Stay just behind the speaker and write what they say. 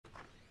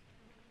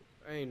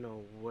Ain't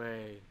no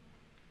way.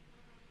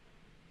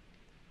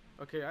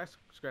 Okay, I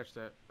scratch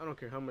that. I don't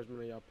care how much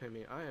money y'all pay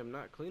me. I am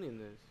not cleaning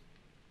this.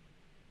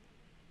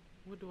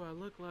 What do I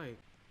look like?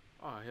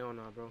 Oh, hell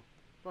no, bro.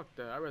 Fuck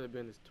that. I'd rather be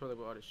in this toilet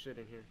with all this shit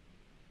in here.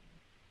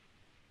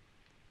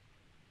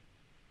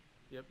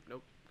 Yep,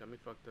 nope. Got me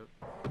fucked up.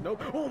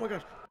 Nope. Oh my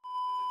gosh.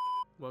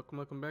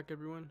 Welcome back,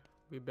 everyone.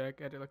 We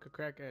back at it like a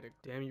crack addict.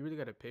 Damn, you really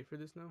gotta pay for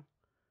this now?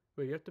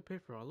 Wait, you have to pay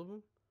for all of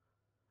them?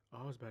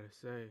 Oh, I was about to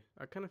say.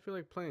 I kind of feel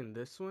like playing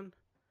this one.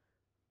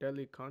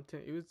 Deadly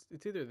content.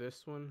 It's either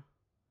this one.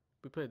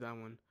 We played that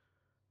one.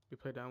 We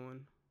played that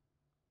one.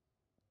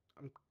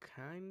 I'm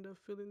kind of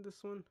feeling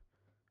this one,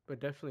 but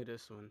definitely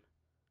this one.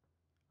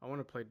 I want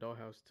to play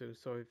Dollhouse too,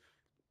 so if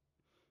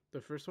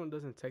the first one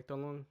doesn't take that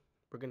long,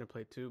 we're gonna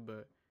play two,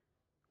 but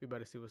we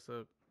better see what's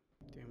up.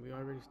 Damn, we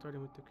already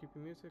started with the creepy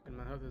music, and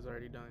my health is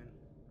already dying.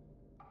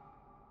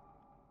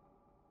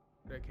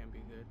 That can't be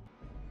good.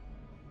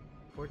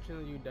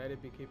 Fortunately, you died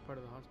and became part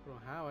of the hospital.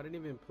 How? I didn't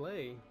even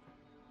play.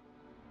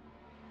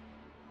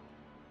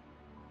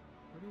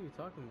 What are you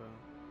talking about?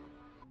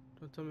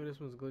 Don't tell me this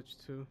one's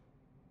glitched too.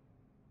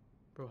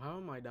 Bro, how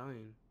am I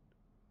dying?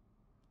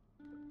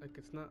 Like,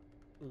 it's not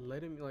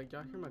letting me, like,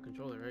 y'all hear my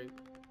controller, right?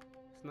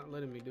 It's not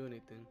letting me do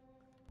anything.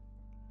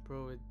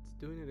 Bro, it's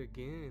doing it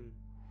again.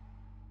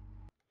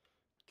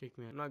 Kick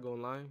me out. I'm not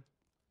gonna lie.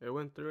 It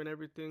went through and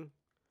everything.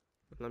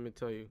 But let me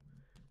tell you,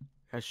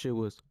 that shit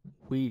was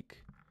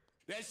weak.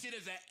 That shit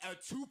is a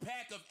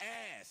two-pack of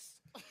ass.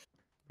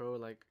 Bro,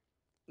 like,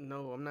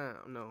 no, I'm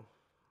not, no.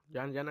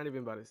 Y'all not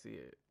even about to see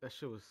it. That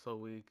shit was so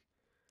weak.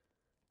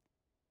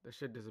 That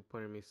shit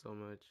disappointed me so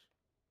much.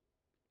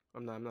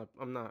 I'm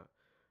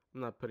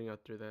not putting y'all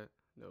through that.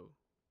 No.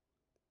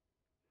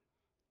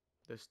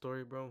 The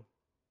story, bro,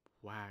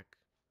 whack.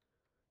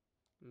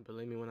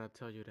 Believe me when I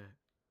tell you that.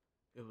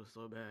 It was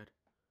so bad.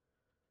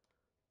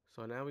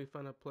 So now we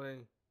finna play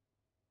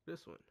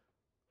this one.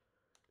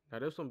 Now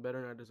this one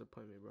better not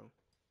disappoint me, bro.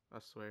 I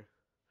swear.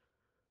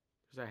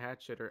 There's a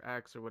hatchet or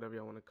axe or whatever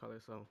y'all want to call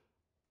it, so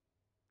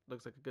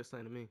looks like a good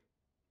sign to me.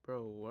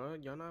 Bro,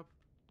 what? Y'all not...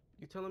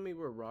 You telling me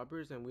we're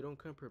robbers and we don't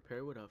come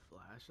prepared with a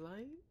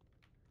flashlight?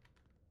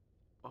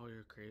 Oh,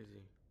 you're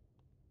crazy.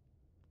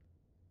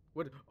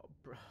 What? Oh,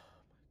 bro. Oh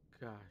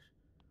my gosh.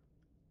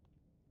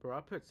 Bro,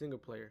 I put single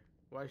player.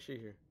 Why is she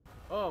here?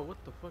 Oh,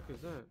 what the fuck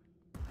is that?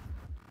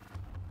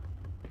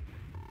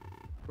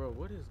 Bro,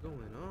 what is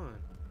going on?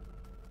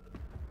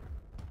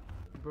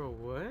 Bro,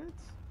 what?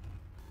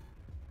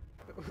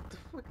 What the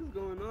fuck is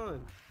going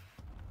on?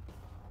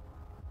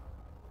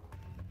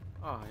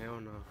 Oh, hell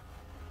no.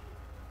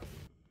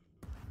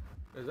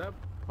 Is that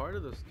part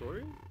of the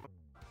story? I'm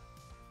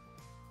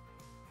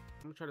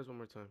gonna try this one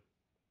more time.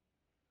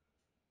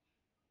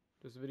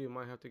 This video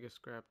might have to get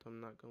scrapped,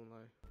 I'm not gonna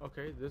lie.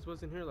 Okay, this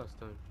wasn't here last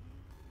time.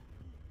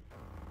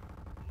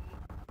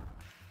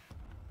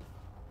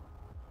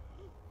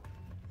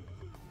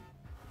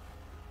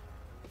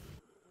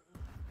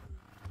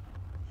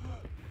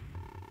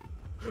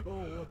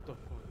 Oh, what the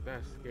fuck?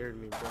 That scared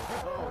me, bro.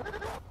 Oh.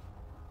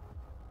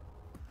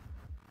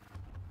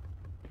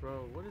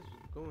 Bro, what is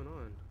going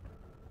on?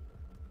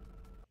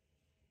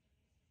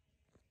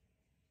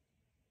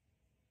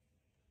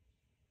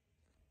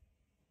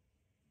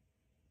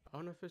 I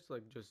don't know if it's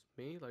like just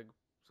me, like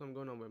something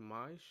going on with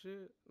my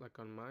shit, like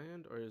on my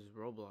end, or is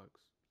Roblox.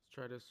 Let's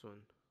try this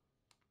one.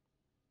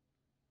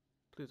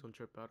 Please don't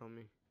trip out on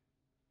me.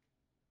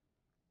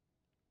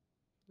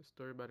 The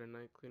story about a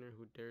night cleaner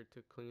who dared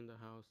to clean the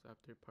house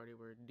after a party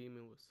where a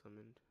demon was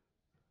summoned.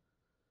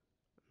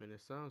 I mean,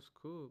 it sounds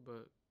cool,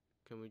 but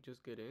can we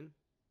just get in?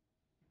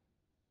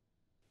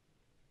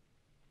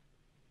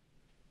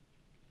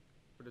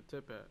 Where the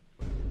tip at?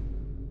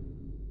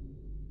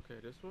 Okay,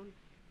 this one?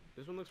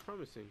 This one looks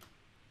promising.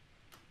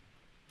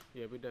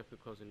 Yeah, we definitely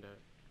closing that.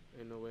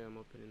 Ain't no way I'm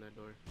opening that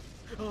door.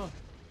 Oh!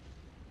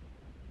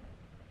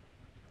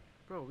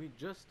 Bro, we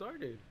just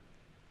started.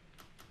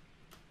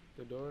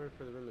 The door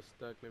for the room is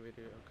stuck. Maybe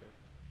there. Okay.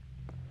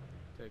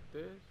 Take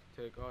this.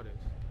 Take all this.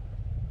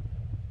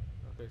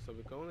 Okay, so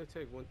we can only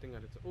take one thing at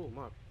a time. Oh,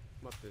 mop.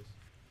 Mop this.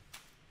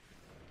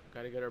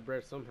 Gotta get our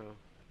bread somehow.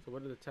 So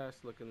what are the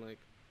tasks looking like?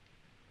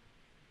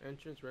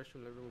 Entrance,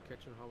 restroom, living room,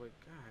 kitchen, hallway.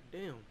 God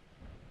damn.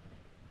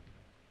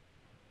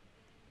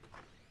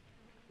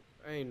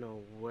 Ain't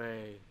no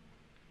way.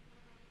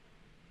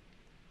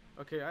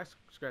 Okay, I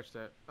scratch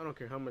that. I don't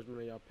care how much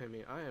money y'all pay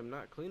me. I am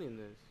not cleaning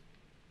this.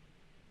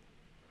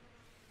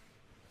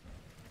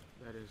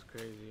 That is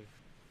crazy.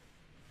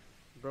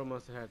 Bro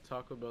must have had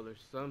Taco Bell or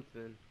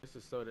something. This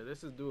is soda.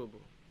 This is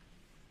doable.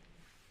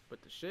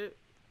 But the shit?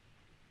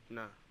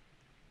 Nah.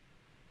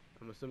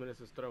 I'm assuming this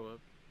is throw up.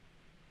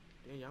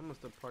 Damn, y'all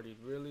must have partied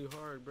really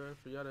hard, bro,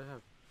 for y'all to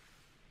have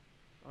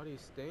all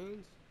these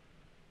stains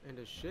and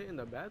the shit in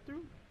the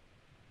bathroom.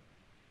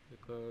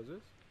 It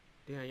closes.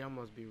 Damn, y'all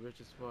must be rich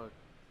as fuck.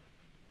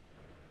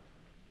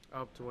 I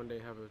hope to one day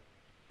have a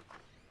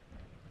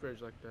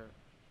fridge like that.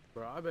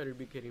 Bro, I better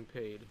be getting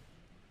paid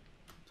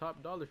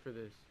top dollar for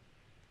this.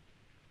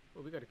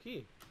 Oh, we got a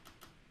key.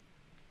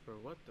 For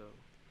what though?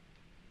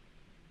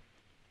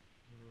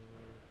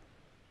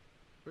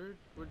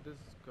 where'd this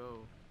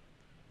go?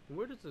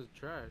 Where does this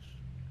trash?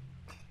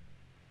 Ah.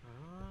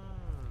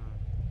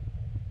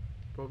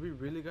 Bro, we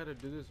really gotta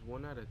do this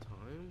one at a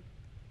time?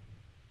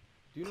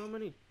 Do you know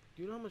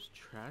how much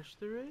trash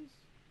there is?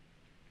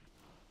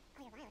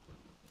 Oh, you're wild.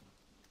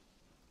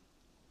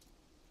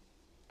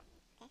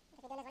 Okay, I guess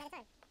we're doing this one at a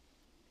time.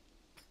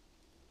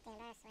 Damn,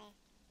 bro, I swear.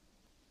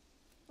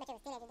 Bet you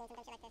was teenagers doing some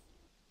dumb shit like this.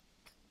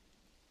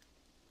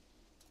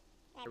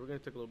 Okay, we're gonna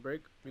take a little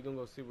break. We're gonna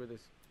go see where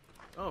this...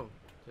 Oh,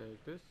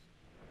 take this.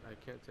 I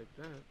can't take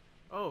that.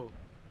 Oh.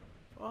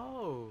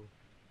 Oh.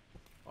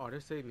 Oh,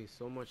 this saved me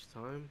so much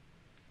time.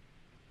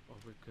 Oh,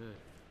 we're good.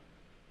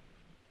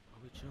 Oh,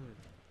 we chilling.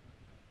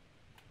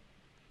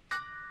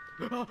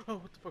 Oh,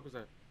 what the fuck was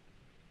that?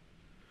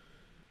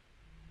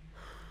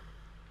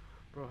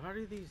 Bro, how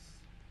do these...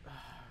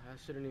 that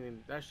shouldn't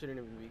even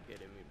be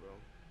getting me, bro.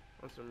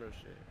 On some real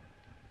shit.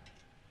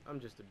 I'm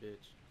just a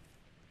bitch.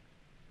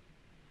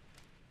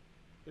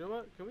 You know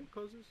what? Can we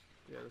close this?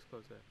 Yeah, let's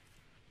close that.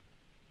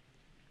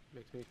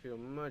 Makes me feel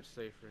much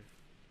safer.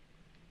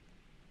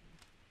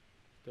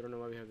 Still don't know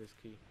why we have this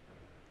key.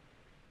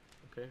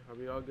 Okay, are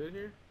we all good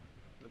here?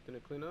 Nothing to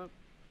clean up?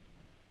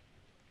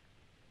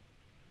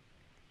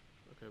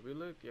 Okay, we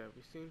look, yeah,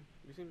 we seem,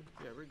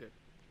 yeah, we're good.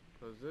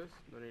 Close this,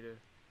 no need to...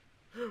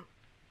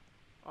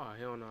 Oh,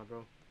 hell no,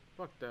 bro.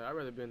 Fuck that, I'd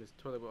rather be in this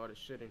toilet with all this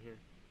shit in here.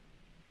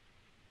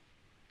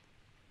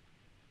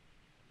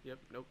 Yep,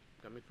 nope,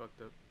 got me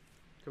fucked up.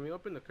 Can we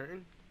open the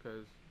curtain?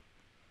 Cause,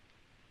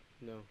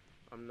 no,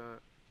 I'm not.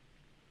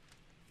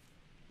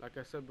 Like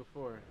I said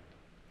before,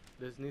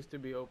 this needs to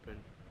be open.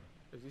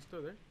 Is he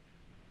still there?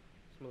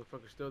 This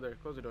motherfucker's still there.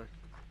 Close the door.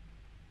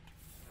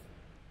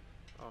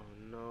 Oh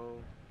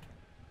no.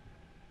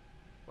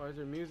 Why is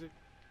there music?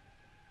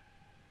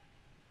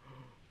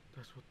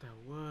 That's what that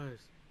was.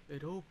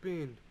 It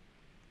opened.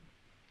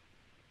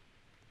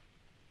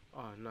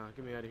 Oh nah,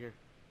 get me out of here.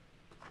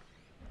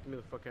 Get me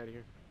the fuck out of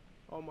here.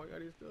 Oh my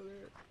god, he's still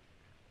there.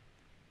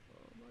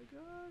 Oh my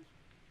gosh.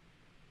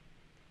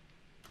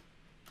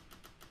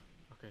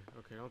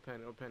 Okay,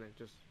 don't panic.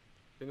 Just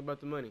think about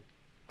the money.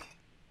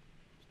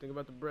 Just think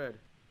about the bread.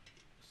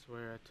 I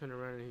swear, I turn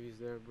around and he's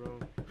there, bro.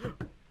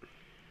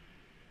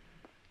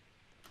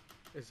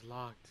 It's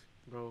locked,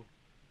 bro.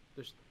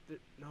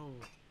 No.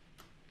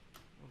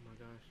 Oh my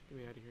gosh, get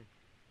me out of here.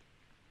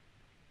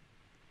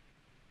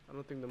 I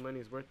don't think the money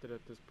is worth it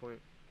at this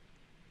point.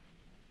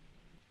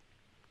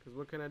 Cause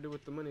what can I do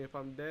with the money if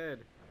I'm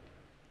dead?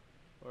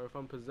 Or if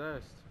I'm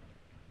possessed?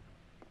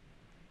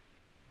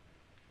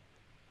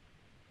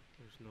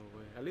 There's no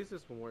way. At least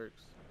this one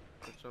works.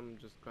 Which I'm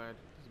just glad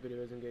this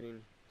video isn't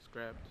getting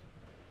scrapped.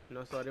 And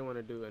also I didn't want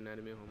to do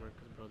anatomy homework.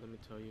 Cause bro, let me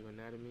tell you,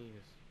 anatomy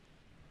is...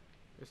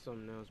 It's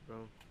something else,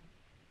 bro.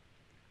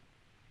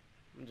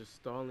 I'm just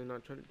stalling,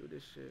 not trying to do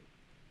this shit.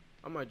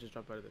 I might just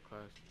drop out of the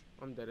class.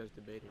 I'm dead as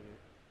debating it.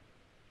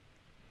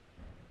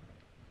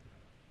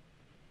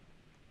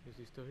 Is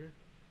he still here?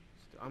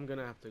 I'm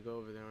gonna have to go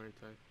over there, aren't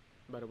I?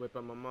 About to whip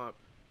out my mop.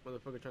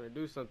 Motherfucker trying to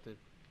do something.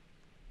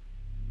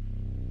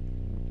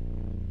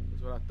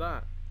 That's what I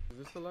thought. Is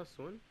this the last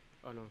one?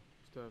 Oh no,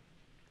 still have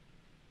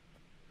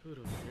food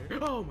over here.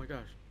 Oh my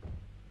gosh.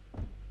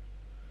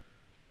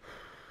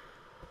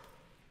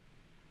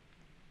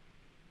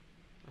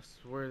 I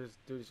swear this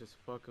dude's just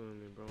fucking with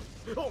me, bro.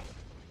 Oh!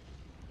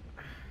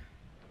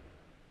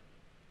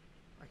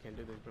 I can't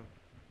do this, bro.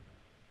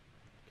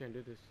 Can't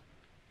do this.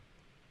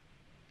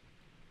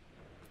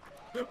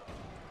 Bro,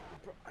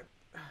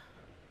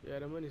 yeah,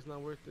 the money's not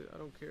worth it. I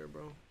don't care,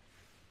 bro.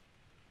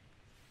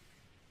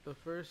 The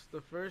first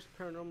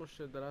paranormal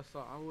shit that I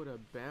saw, I would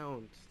have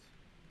bounced.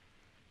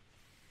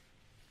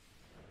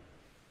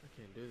 I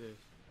can't do this.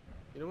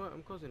 You know what?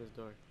 I'm closing this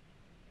door.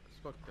 'Cause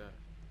fuck that.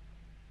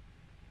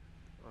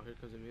 Oh, here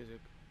comes the music.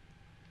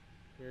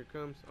 Here it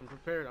comes. I'm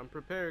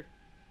prepared.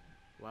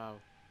 Wow.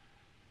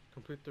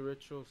 Complete the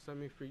ritual. Set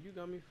me free. You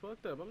got me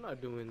fucked up. I'm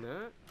not doing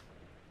that.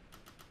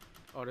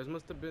 Oh, this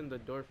must have been the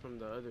door from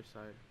the other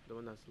side. The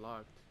one that's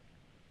locked.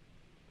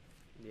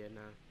 Yeah,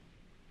 nah.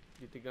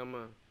 You think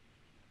I'ma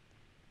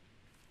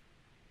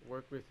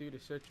work with you to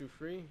set you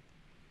free?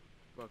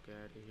 Fuck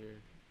out of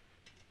here.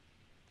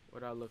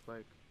 What I look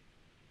like?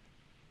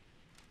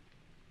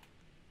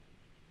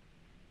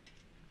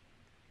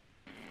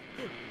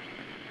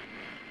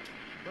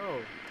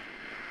 Bro.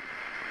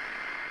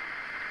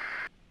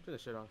 Turn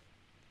this shit off.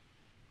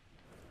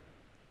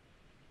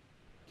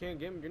 Can't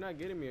get me. You're not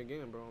getting me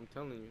again, bro. I'm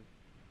telling you.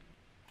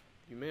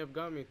 You may have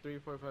got me 3,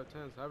 4, 5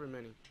 times, however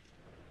many.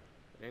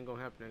 It ain't gonna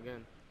happen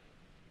again.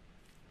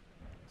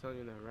 I'm telling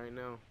you that right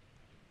now.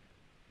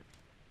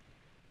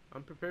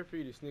 I'm prepared for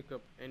you to sneak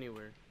up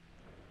anywhere.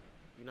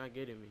 You're not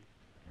getting me.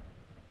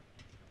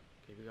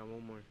 Okay, we got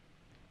one more.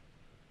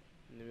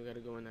 And then we gotta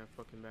go in that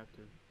fucking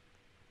bathroom.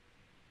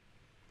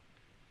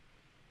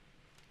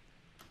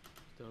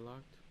 Still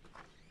locked?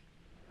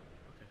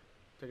 Okay.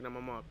 Taking out my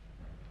mop.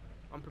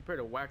 I'm prepared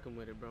to whack him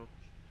with it, bro.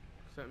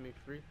 Set me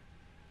free.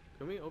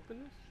 Can we open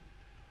this?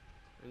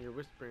 And you're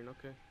whispering,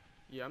 okay.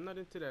 Yeah, I'm not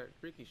into that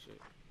freaky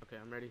shit. Okay,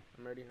 I'm ready.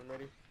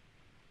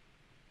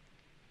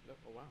 Nope.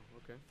 Oh wow.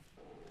 Okay.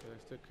 So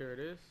let's take care of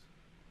this,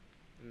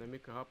 and then we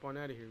can hop on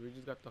out of here. We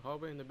just got the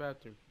hallway and the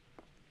bathroom.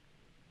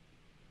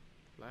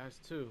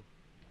 Last two.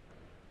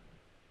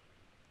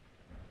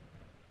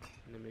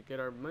 And then we get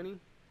our money,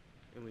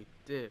 and we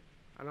dip.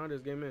 I know how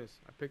this game is.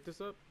 I pick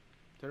this up,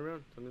 turn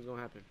around, something's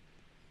gonna happen.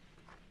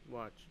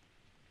 Watch.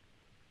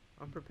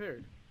 I'm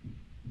prepared.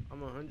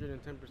 I'm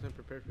 110%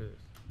 prepared for this.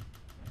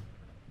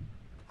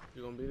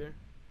 You gonna be there?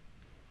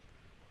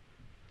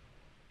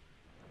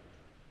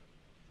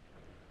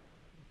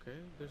 Okay,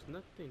 there's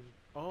nothing.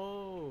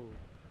 Oh,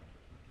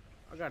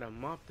 I gotta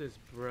mop this,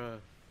 bruh.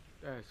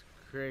 That's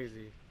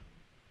crazy.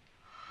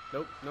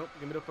 Nope, nope.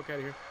 Get me the fuck out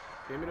of here.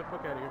 Get me the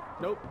fuck out of here.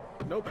 Nope,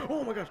 nope.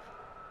 Oh my gosh.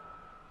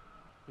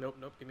 Nope,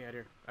 nope. Get me out of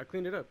here. I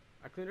cleaned it up.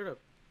 I cleaned it up.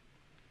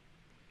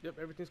 Yep,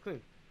 everything's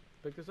clean.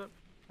 Pick this up.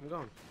 I'm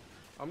gone.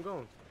 I'm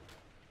gone.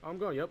 I'm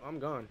gone. Yep, I'm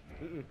gone.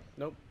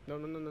 Nope. No,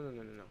 no, no, no, no,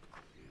 no, no, no.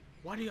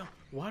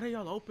 Why do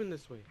y'all open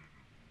this way?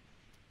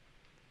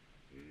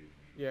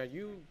 Yeah,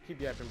 you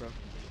keep yapping, bro.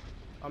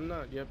 I'm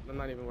not, yep, I'm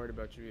not even worried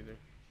about you either.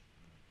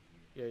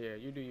 Yeah, yeah,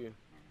 you do you.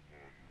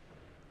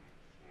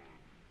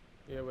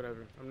 Yeah,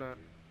 whatever. I'm not.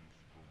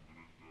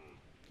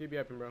 Keep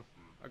yapping, bro.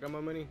 I got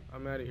my money.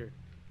 I'm out of here.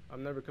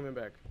 I'm never coming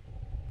back.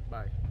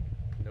 Bye.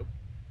 Nope.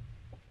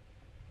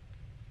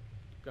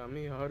 Got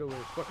me all the way.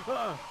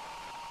 Ah!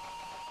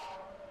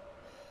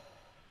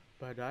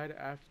 But died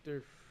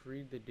after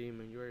freed the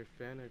demon. You're a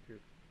fan of your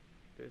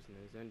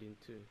business. Ending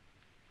too.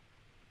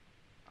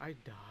 I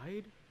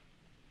died?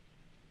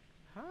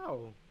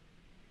 How?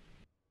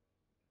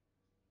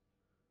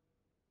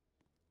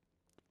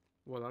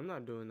 Well, I'm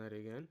not doing that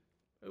again.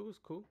 It was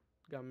cool.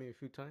 Got me a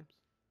few times.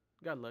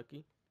 Got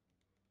lucky.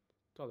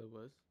 That's all it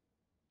was.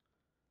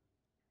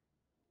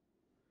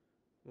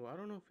 Well, I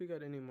don't know if we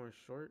got any more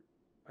short.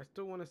 I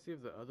still want to see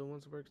if the other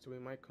ones work, so we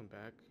might come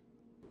back.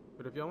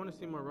 But if y'all want to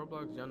see more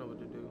Roblox, y'all know what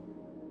to do.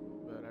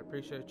 But I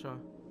appreciate y'all.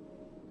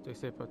 Stay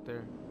safe out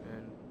there,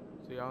 and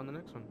see y'all in the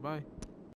next one. Bye.